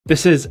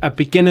This is a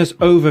beginner's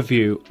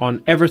overview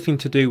on everything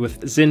to do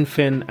with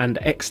XinFin and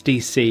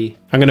XDC.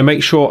 I'm going to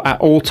make sure at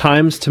all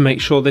times to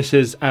make sure this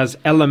is as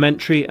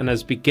elementary and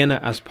as beginner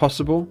as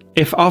possible.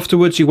 If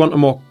afterwards you want a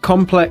more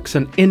complex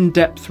and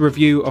in-depth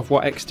review of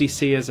what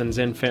XDC is and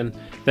XinFin,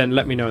 then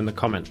let me know in the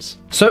comments.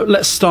 So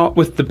let's start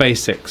with the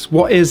basics.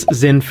 What is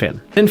XinFin?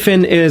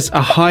 XinFin is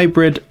a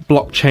hybrid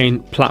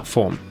blockchain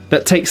platform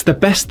that takes the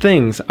best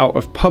things out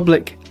of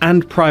public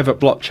and private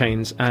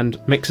blockchains and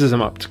mixes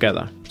them up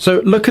together. So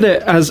look at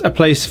it as a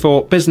place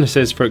for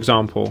businesses, for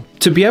example,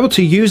 to be able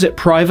to use it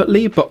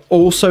privately, but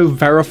also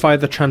verify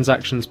the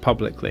transactions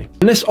publicly.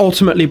 And this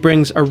ultimately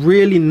brings a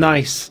really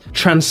nice,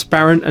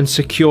 transparent and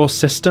secure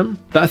system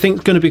that I think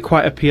is going to be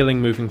quite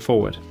appealing moving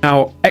forward.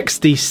 Now,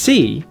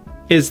 XDC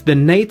is the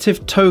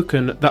native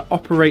token that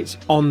operates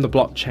on the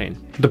blockchain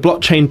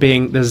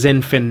being the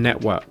XinFin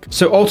network.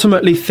 So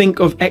ultimately think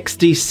of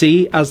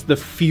XDC as the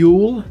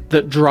fuel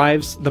that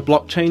drives the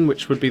blockchain,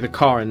 which would be the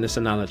car in this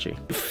analogy.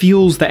 It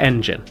fuels the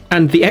engine.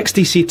 And the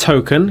XDC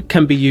token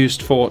can be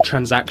used for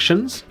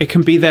transactions. It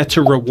can be there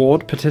to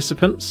reward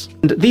participants.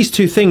 And these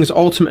two things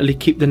ultimately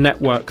keep the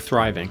network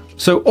thriving.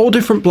 So all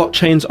different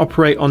blockchains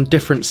operate on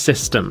different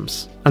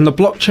systems. And the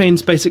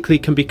blockchains basically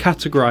can be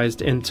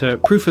categorized into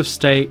proof of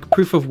stake,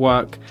 proof of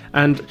work,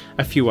 and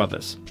a few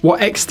others.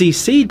 What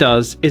XDC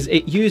does is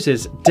it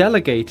uses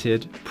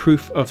delegated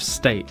proof of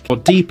stake, or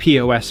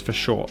DPoS for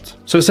short.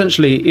 So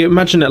essentially,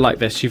 imagine it like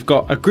this. You've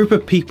got a group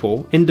of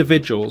people,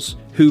 individuals,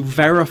 who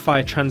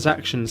verify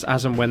transactions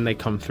as and when they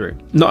come through.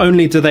 Not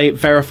only do they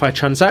verify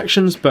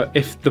transactions, but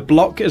if the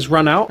block is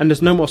run out and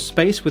there's no more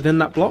space within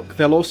that block,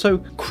 they'll also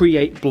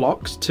create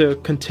blocks to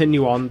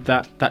continue on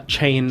that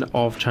chain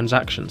of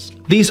transactions.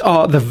 These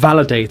are the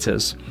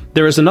validators.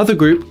 There is another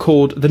group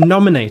called the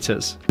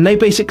nominators, and they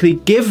basically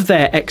give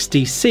their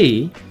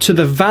XDC to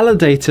the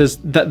validators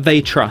that they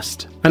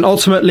trust. And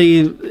ultimately,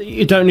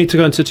 you don't need to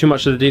go into too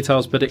much of the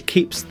details, but it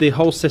keeps the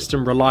whole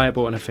system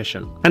reliable and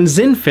efficient. And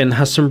XinFin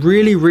has some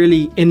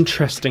really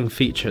interesting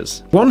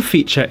features. One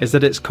feature is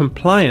that it's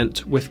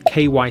compliant with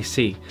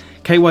KYC.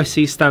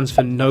 KYC stands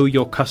for Know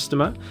Your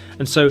Customer.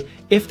 And so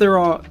if there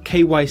are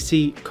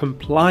KYC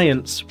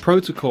compliance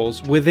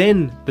protocols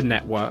within the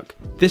network,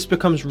 this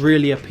becomes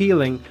really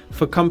appealing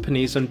for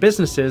companies and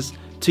businesses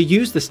to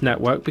use this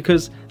network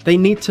because they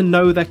need to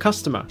know their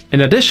customer.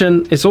 In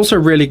addition, it's also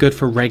really good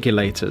for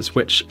regulators,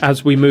 which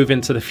as we move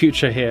into the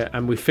future here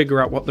and we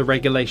figure out what the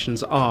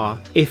regulations are,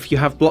 if you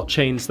have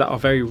blockchains that are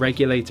very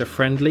regulator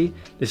friendly,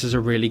 this is a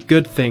really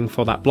good thing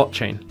for that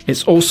blockchain.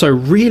 It's also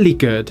really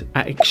good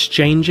at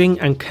exchanging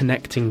and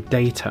connecting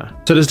data.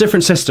 So there's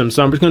different systems,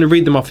 so I'm just going to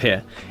read them off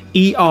here.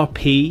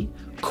 ERP,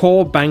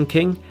 core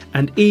banking,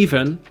 and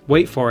even,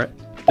 wait for it,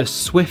 the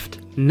SWIFT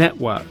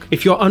network.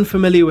 If you're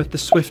unfamiliar with the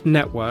SWIFT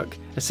network,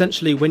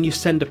 essentially when you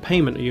send a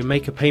payment or you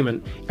make a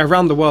payment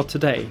around the world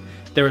today,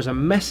 there is a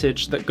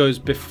message that goes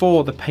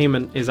before the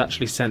payment is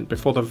actually sent,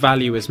 before the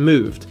value is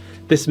moved.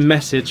 This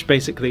message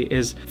basically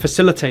is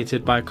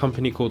facilitated by a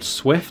company called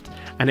Swift,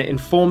 and it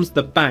informs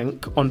the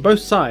bank on both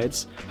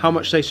sides how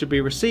much they should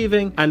be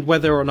receiving and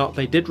whether or not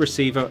they did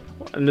receive it.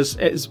 And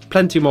there's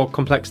plenty more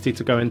complexity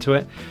to go into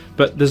it,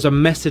 but there's a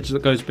message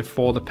that goes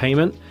before the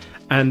payment,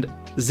 and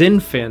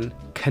XinFin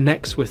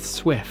connects with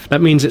Swift.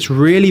 That means it's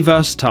really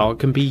versatile,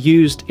 can be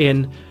used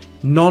in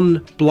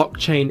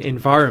non-blockchain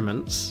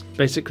environments,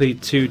 basically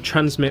to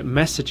transmit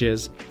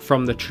messages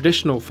from the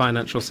traditional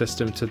financial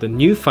system to the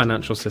new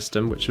financial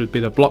system, which would be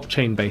the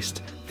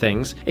blockchain-based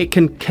things. It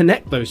can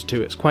connect those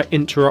two. It's quite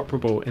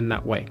interoperable in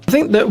that way. I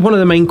think that one of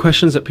the main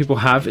questions that people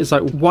have is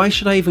like, why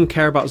should I even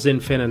care about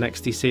XinFin and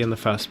XDC in the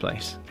first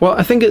place? Well,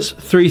 I think it's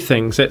three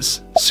things.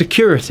 It's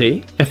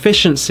security,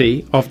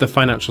 efficiency of the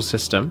financial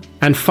system,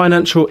 and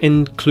financial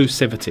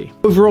inclusivity.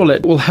 Overall,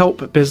 it will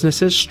help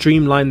businesses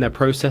streamline their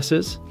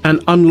processes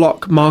and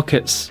unlock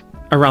markets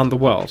around the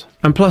world.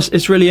 And plus,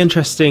 it's really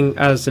interesting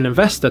as an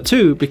investor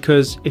too,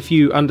 because if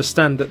you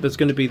understand that there's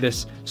going to be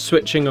this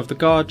switching of the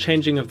guard,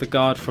 changing of the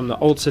guard from the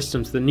old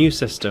system to the new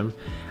system,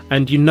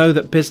 and you know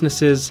that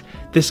businesses,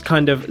 this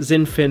kind of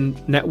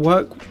XinFin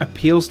network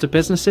appeals to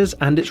businesses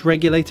and it's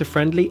regulator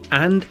friendly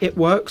and it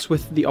works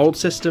with the old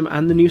system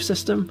and the new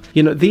system,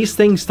 you know, these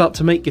things start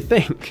to make you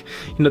think,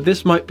 you know,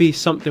 this might be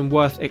something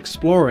worth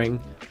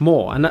exploring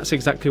more, and that's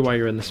exactly why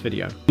you're in this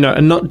video. You know,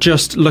 and not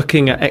just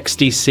looking at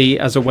XDC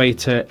as a way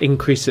to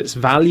increase its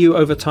value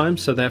over time,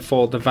 so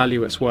therefore the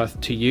value it's worth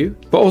to you,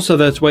 but also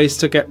there's ways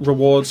to get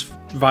rewards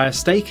via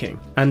staking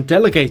and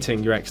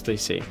delegating your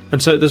XDC.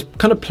 And so there's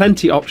kind of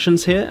plenty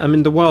options here. I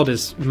mean, the world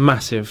is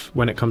massive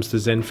when it comes to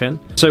XinFin.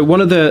 So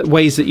one of the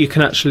ways that you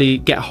can actually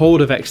get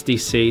hold of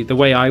XDC, the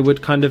way I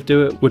would kind of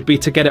do it, would be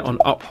to get it on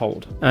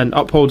Uphold. And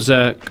Uphold's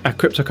a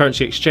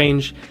cryptocurrency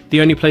exchange.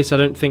 The only place I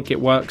don't think it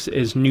works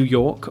is New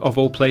York, of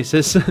all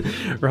places,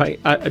 right?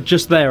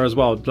 Just there as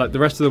well, like the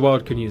rest of the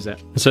world can use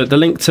it. So the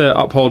link to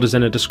Uphold is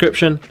in a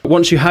description.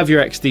 Once you have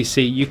your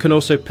XDC, you can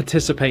also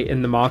participate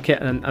in the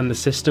market and the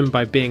system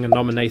by being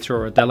a nominator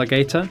or a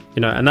delegator,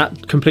 you know, and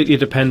that completely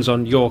depends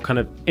on your kind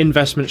of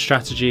investment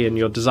strategy and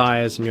your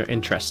desires and your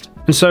interest.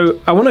 And so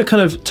I want to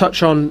kind of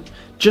touch on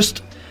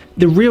just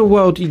The real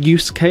world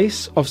use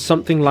case of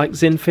something like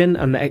XinFin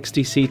and the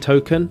XDC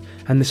token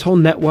and this whole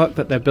network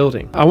that they're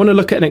building. I want to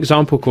look at an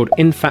example called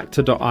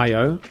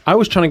infactor.io. I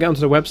was trying to get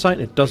onto the website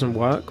and it doesn't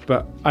work,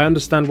 but I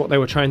understand what they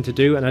were trying to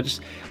do, and I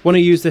just want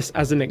to use this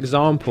as an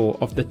example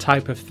of the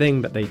type of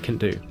thing that they can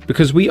do.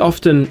 Because we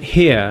often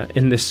hear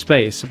in this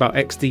space about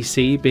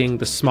XDC being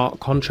the smart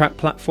contract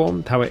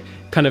platform, how it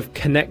kind of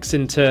connects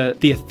into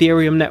the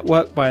Ethereum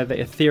network via the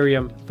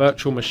Ethereum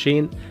virtual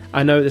machine.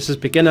 I know this is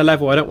beginner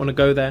level, I don't want to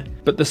go there,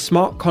 but the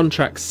smart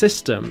contract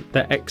system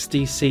that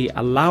XDC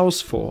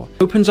allows for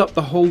opens up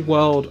the whole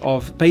world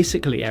of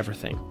basically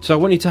everything. So I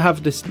want you to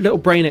have this little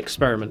brain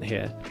experiment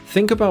here.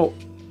 Think about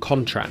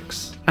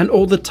contracts and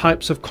all the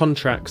types of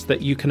contracts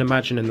that you can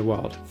imagine in the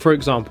world. For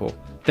example,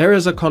 there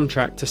is a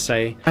contract to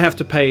say, I have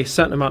to pay a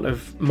certain amount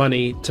of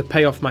money to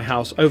pay off my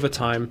house over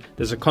time.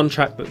 There's a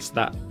contract that's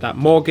that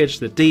mortgage,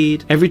 the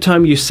deed. Every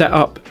time you set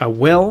up a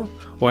will,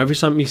 or every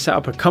time you set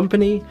up a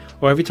company,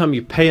 or every time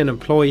you pay an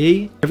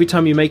employee, every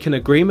time you make an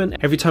agreement,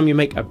 every time you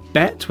make a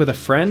bet with a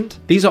friend,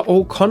 these are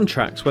all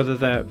contracts, whether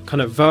they're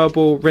kind of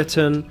verbal,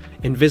 written,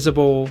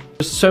 invisible.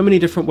 There's so many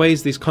different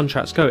ways these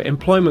contracts go.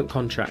 Employment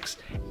contracts,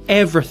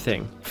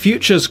 everything.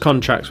 Futures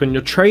contracts when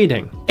you're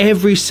trading.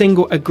 Every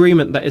single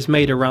agreement that is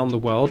made around the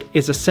world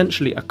is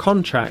essentially a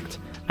contract,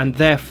 and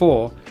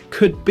therefore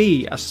could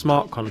be a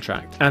smart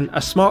contract. And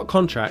a smart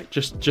contract,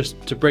 just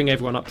to bring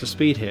everyone up to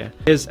speed here,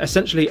 is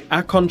essentially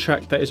a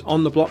contract that is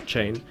on the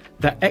blockchain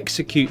that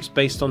executes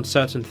based on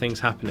certain things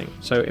happening.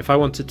 So if I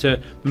wanted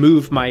to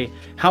move my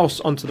house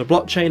onto the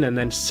blockchain and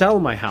then sell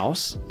my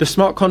house, the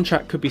smart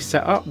contract could be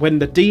set up when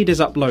the deed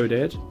is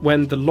uploaded,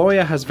 when the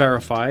lawyer has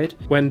verified,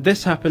 when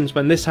this happens,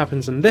 when this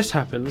happens, and this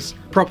happens,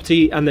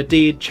 property and the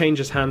deed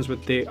changes hands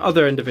with the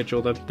other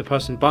individual, the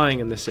person buying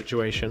in this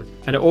situation,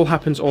 and it all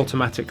happens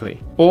automatically.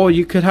 Or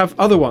you could have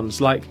other ones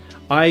like,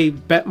 I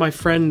bet my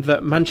friend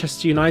that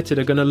Manchester United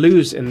are going to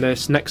lose in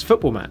this next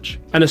football match.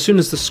 And as soon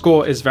as the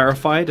score is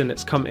verified and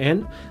it's come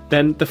in,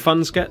 then the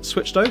funds get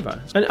switched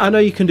over. And I know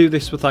you can do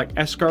this with like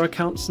escrow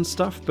accounts and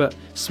stuff, but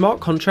smart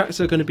contracts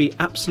are going to be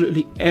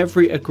absolutely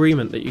every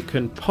agreement that you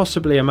can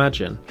possibly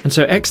imagine. And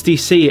so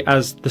XDC,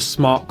 as the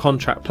smart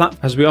contract platform,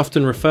 as we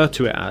often refer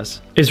to it as,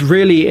 is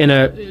really in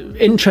an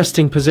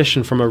interesting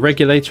position from a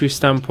regulatory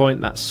standpoint.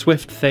 That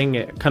SWIFT thing,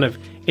 it kind of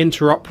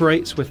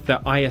interoperates with the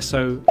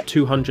ISO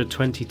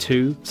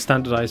 20022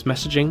 standardized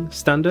messaging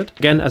standard.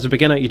 Again, as a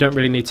beginner, you don't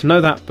really need to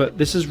know that, but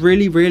this is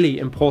really, really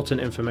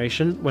important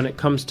information when it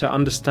comes to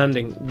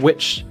understanding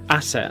which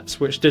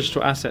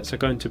digital assets are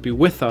going to be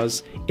with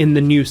us in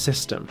the new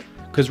system.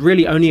 Because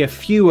really only a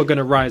few are going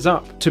to rise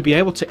up to be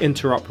able to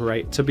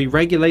interoperate, to be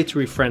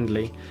regulatory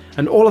friendly,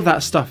 and all of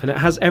that stuff, and it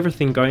has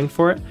everything going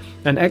for it,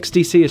 and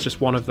XDC is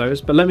just one of those.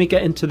 But let me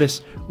get into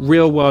this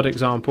real world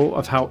example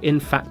of how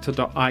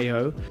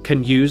infactor.io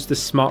can use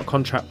this smart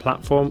contract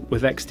platform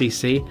with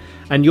XDC,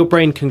 and your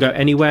brain can go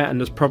anywhere,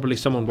 and there's probably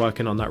someone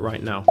working on that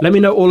right now. Let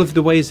me know all of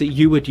the ways that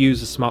you would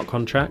use a smart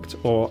contract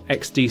or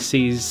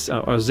XDC's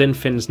or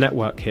XinFin's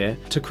network here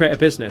to create a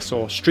business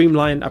or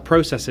streamline a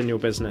process in your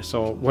business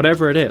or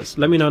whatever it is.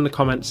 Let me know in the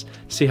comments,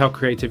 see how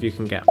creative you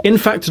can get.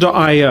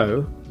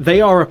 Infactor.io,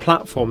 they are a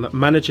platform that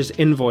manages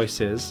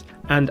invoices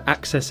and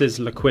accesses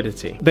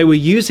liquidity. They were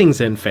using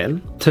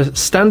XinFin to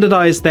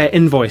standardize their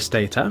invoice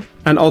data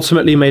and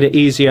ultimately made it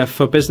easier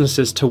for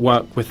businesses to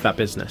work with that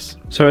business.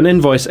 So an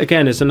invoice,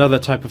 again, is another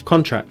type of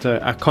contract,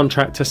 a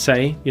contract to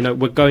say, you know,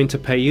 we're going to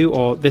pay you,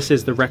 or this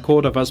is the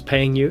record of us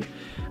paying you.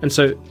 And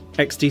so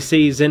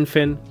XDC,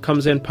 XinFin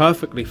comes in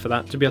perfectly for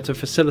that, to be able to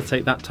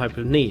facilitate that type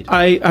of need.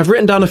 I've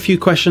written down a few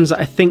questions that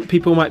I think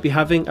people might be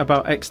having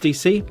about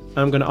XDC.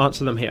 I'm going to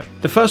answer them here.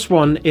 The first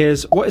one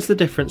is, what is the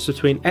difference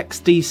between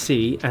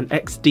XDC and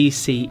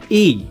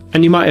XDCE?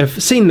 And you might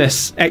have seen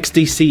this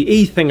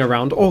XDCE thing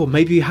around, or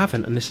maybe you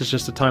haven't, and this is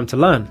just a time to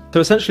learn. So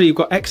essentially you've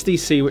got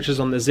XDC, which is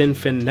on the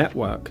XinFin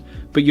network,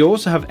 but you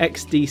also have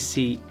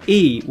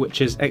XDCE,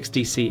 which is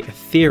XDC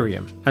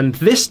Ethereum. And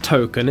this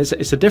token it's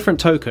a different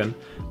token,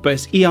 but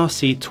it's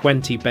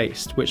ERC20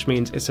 based, which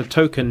means it's a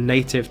token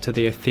native to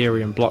the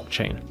Ethereum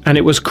blockchain. And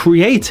it was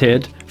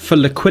created for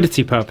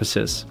liquidity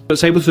purposes.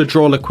 It's able to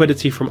draw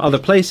liquidity from other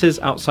places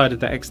outside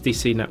of the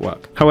XDC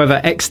network. However,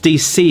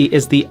 XDC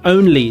is the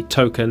only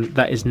token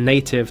that is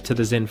native to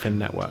the XinFin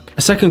network.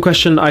 A second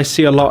question I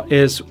see a lot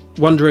is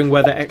wondering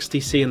whether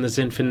XDC and the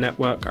XinFin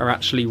network are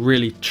actually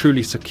really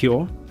truly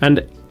secure.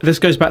 And this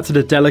goes back to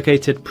the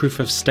delegated proof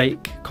of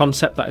stake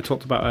concept that I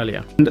talked about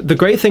earlier. And the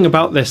great thing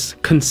about this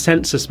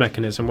consensus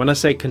mechanism, when I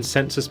say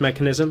consensus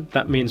mechanism,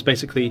 that means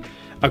basically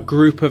a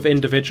group of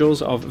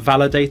individuals, of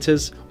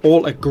validators,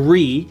 all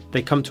agree,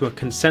 they come to a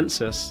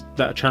consensus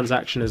that a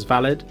transaction is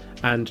valid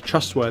and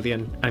trustworthy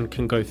and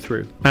can go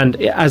through. And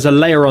as a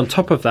layer on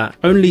top of that,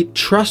 only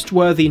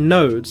trustworthy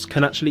nodes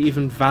can actually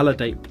even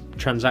validate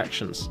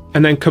transactions.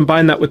 And then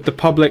combine that with the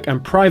public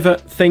and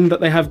private thing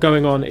that they have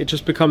going on, it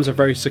just becomes a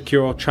very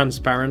secure,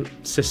 transparent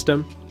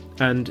system.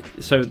 And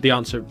so the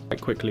answer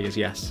quite quickly is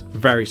yes,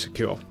 very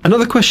secure.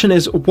 Another question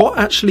is, what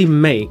actually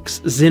makes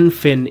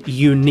XinFin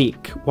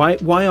unique?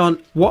 Why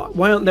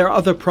aren't there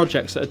other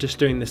projects that are just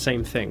doing the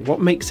same thing?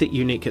 What makes it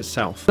unique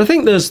itself? I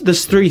think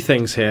there's three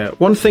things here.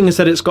 One thing is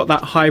that it's got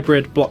that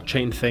hybrid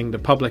blockchain thing, the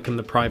public and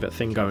the private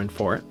thing going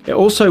for it. It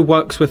also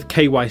works with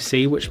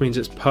KYC, which means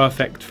it's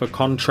perfect for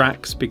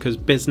contracts because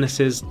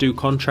businesses do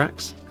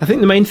contracts. I think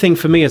the main thing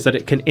for me is that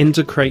it can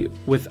integrate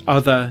with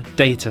other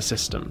data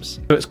systems.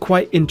 So it's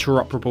quite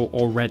interoperable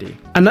already.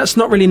 And that's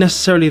not really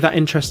necessarily that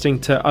interesting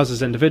to us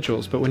as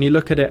individuals, but when you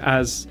look at it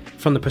as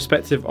from the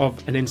perspective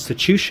of an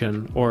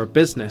institution or a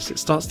business, it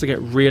starts to get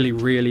really,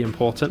 really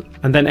important.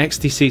 And then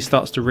XDC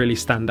starts to really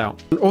stand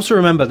out. And also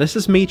remember, this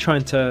is me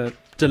trying to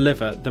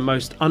deliver the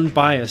most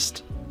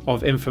unbiased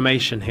of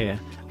information here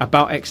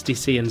about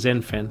XDC and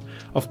XinFin.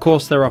 Of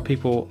course, there are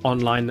people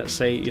online that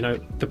say, you know,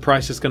 the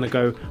price is going to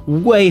go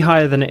way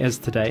higher than it is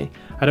today.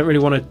 I don't really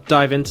want to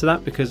dive into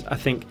that because I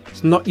think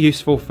it's not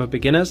useful for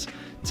beginners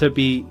to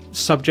be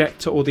subject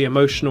to all the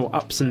emotional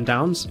ups and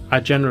downs. I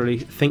generally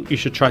think you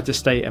should try to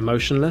stay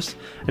emotionless.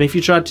 And if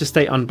you try to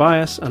stay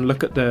unbiased and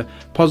look at the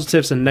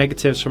positives and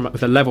negatives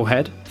with a level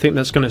head, I think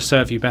that's going to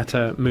serve you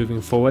better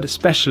moving forward,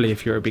 especially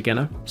if you're a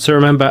beginner. So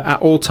remember,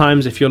 at all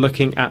times, if you're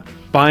looking at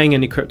buying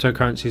any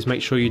cryptocurrencies,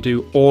 make sure you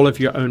do all of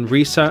your own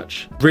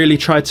research. Really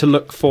try to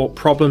look for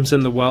problems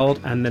in the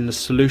world and then the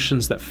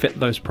solutions that fit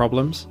those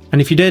problems.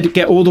 And if you did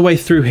get all the way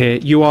through here,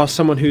 you are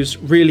someone who's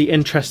really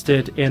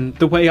interested in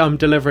the way I'm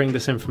delivering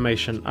this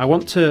information. I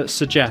want to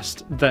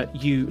suggest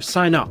that you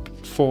sign up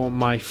for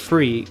my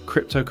free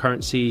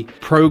cryptocurrency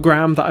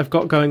program that I've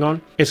got going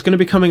on. It's going to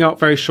be coming out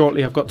very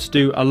shortly. I've got to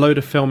do a load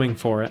of filming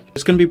for it.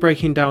 It's going to be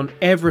breaking down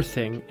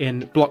everything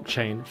in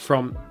blockchain,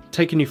 from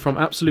taking you from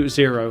absolute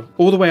zero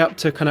all the way up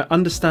to kind of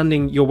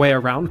understanding your way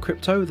around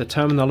crypto, the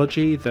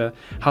terminology,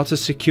 how to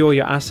secure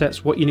your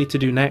assets, what you need to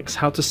do next,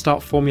 how to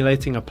start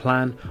formulating a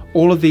plan.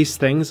 All of these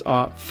things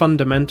are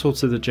fundamental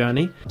to the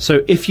journey.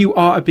 So if you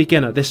are a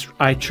beginner,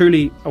 I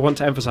want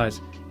to emphasize,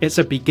 it's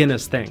a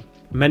beginner's thing.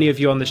 Many of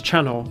you on this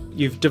channel,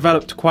 you've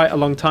developed quite a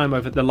long time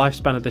over the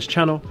lifespan of this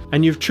channel,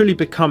 and you've truly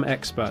become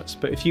experts.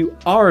 But if you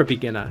are a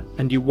beginner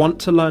and you want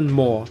to learn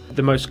more,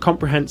 the most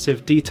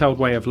comprehensive, detailed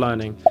way of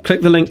learning,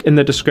 click the link in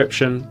the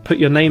description, put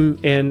your name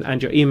in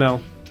and your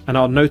email, and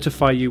I'll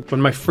notify you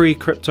when my free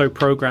crypto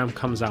program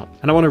comes out.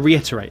 And I want to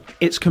reiterate,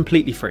 it's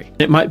completely free.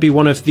 It might be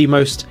one of the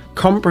most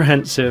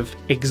comprehensive,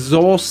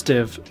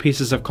 exhaustive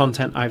pieces of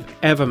content I've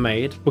ever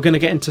made. We're going to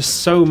get into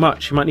so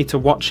much, you might need to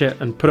watch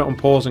it and put it on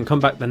pause and come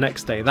back the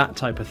next day, that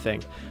type of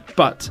thing.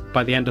 But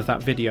by the end of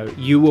that video,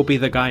 you will be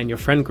the guy in your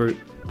friend group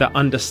that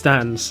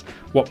understands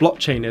what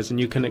blockchain is, and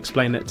you can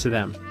explain it to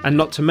them. And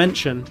not to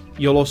mention,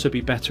 you'll also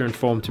be better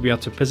informed to be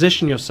able to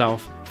position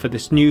yourself for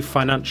this new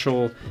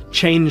financial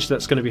change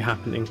that's going to be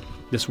happening,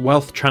 this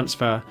wealth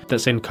transfer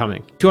that's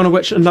incoming. If you want to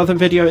watch another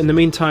video in the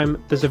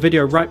meantime, there's a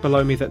video right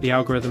below me that the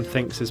algorithm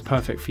thinks is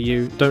perfect for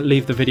you. Don't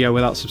leave the video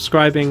without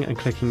subscribing and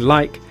clicking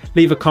like.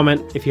 Leave a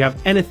comment if you have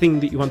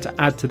anything that you want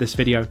to add to this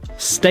video.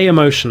 Stay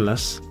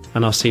emotionless,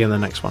 and I'll see you in the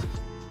next one.